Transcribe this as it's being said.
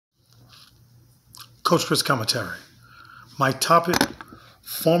Coach Chris commentary. My topic,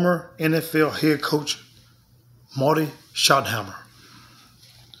 former NFL head coach Marty Schottenheimer.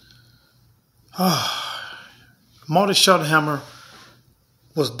 Marty Schottenheimer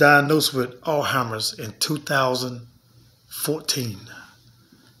was diagnosed with Alzheimer's in 2014.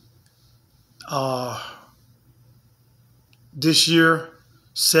 This year,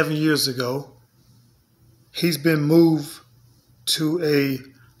 7 years ago, he's been moved to a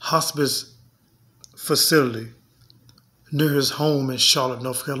hospice facility near his home in Charlotte,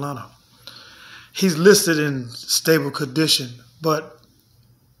 North Carolina. He's listed in stable condition, but,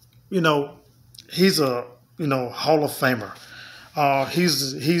 he's a, Hall of Famer.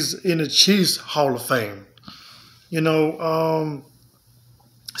 He's in the Chiefs Hall of Fame.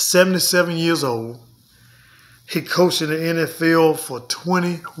 77 years old. He coached in the NFL for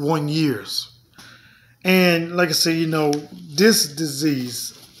 21 years. And like I said, this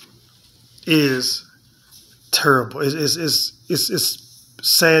disease is terrible. It's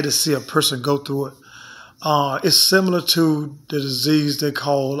sad to see a person go through it. It's similar to the disease they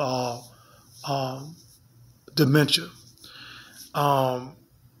call dementia.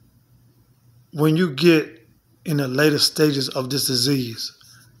 When you get in the later stages of this disease,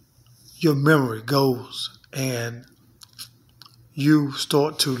 your memory goes and you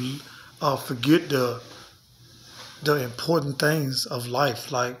start to forget the important things of life.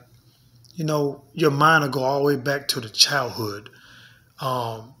 Like, your mind will go all the way back to the childhood.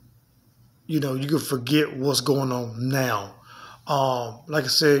 You can forget what's going on now. Like I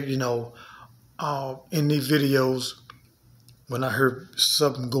said, in these videos, when I heard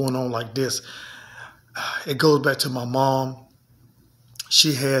something going on like this, it goes back to my mom.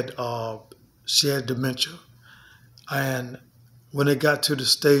 She had dementia, and when it got to the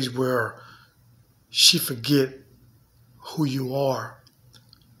stage where she forget who you are,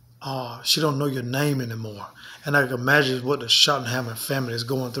 she don't know your name anymore. And I can imagine what the Schottenheimer family is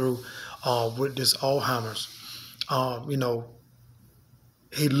going through with this Alzheimer's.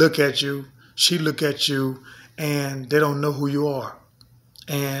 He look at you, she look at you, and they don't know who you are.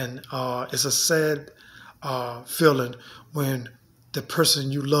 And it's a sad feeling when the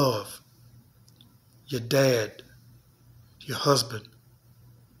person you love, your dad, your husband,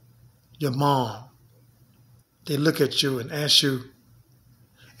 your mom, they look at you and ask you,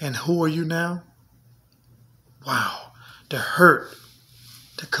 and who are you now? Wow, the hurt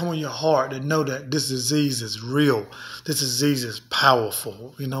to come on your heart to know that this disease is real. This disease is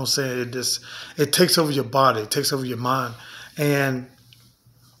powerful. You know what I'm saying? It takes over your body. It takes over your mind. And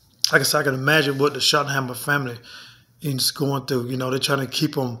like I said, I can imagine what the Schottenheimer family is going through. They're trying to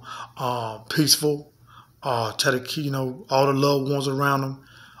keep them peaceful, try to keep, all the loved ones around them,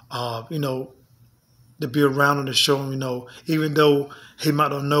 to be around them, to show them, even though he might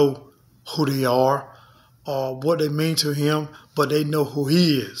not know who they are or what they mean to him, but they know who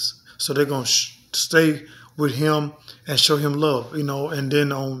he is. So they're going to stay with him and show him love, And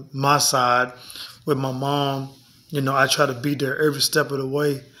then on my side, with my mom, I try to be there every step of the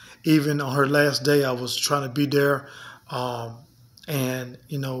way. Even on her last day, I was trying to be there. And,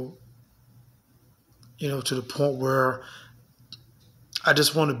 to the point where I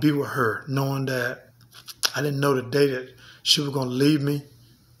just want to be with her, knowing that I didn't know the day that she was going to leave me,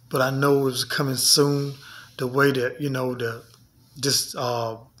 but I know it was coming soon. The way that, this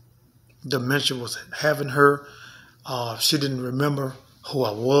dementia was having her. She didn't remember who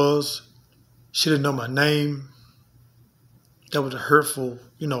I was. She didn't know my name. That was a hurtful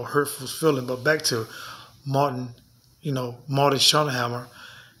feeling. But back to Marty Schottenheimer,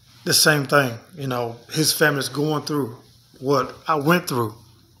 the same thing. His family's going through what I went through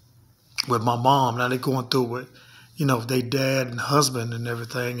with my mom. Now they're going through with, their dad and husband and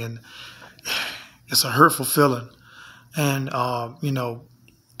everything. And it's a hurtful feeling. And,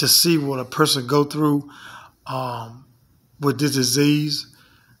 to see what a person go through with this disease,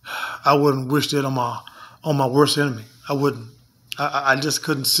 I wouldn't wish that on my worst enemy. I wouldn't. I just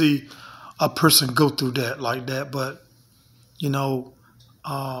couldn't see a person go through that like that. But,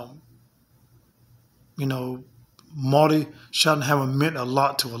 Marty Schottenheimer meant a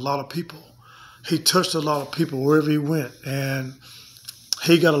lot to a lot of people. He touched a lot of people wherever he went. And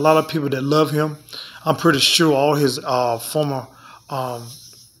he got a lot of people that love him. I'm pretty sure all his former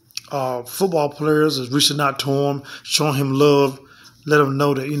football players is reaching out to him, showing him love, let him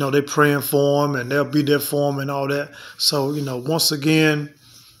know that, they're praying for him and they'll be there for him and all that. So, once again,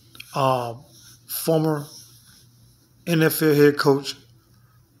 former NFL head coach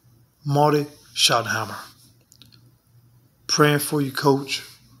Marty Schottenheimer. Praying for you, Coach.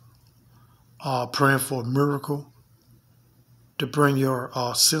 Praying for a miracle to bring your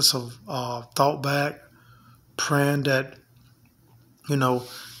sense of thought back, praying that, you know,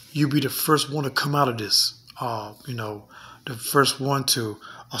 you be the first one to come out of this. You know, the first one to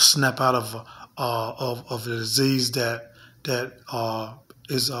snap out of the disease that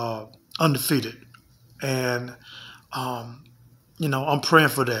is undefeated. And you know, I'm praying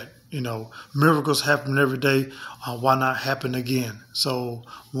for that. You know, miracles happen every day. Why not happen again? So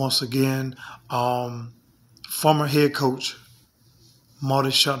once again, former head coach Marty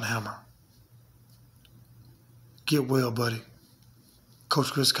Schottenheimer, get well, buddy.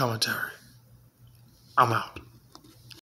 Coach Chris commentary. I'm out.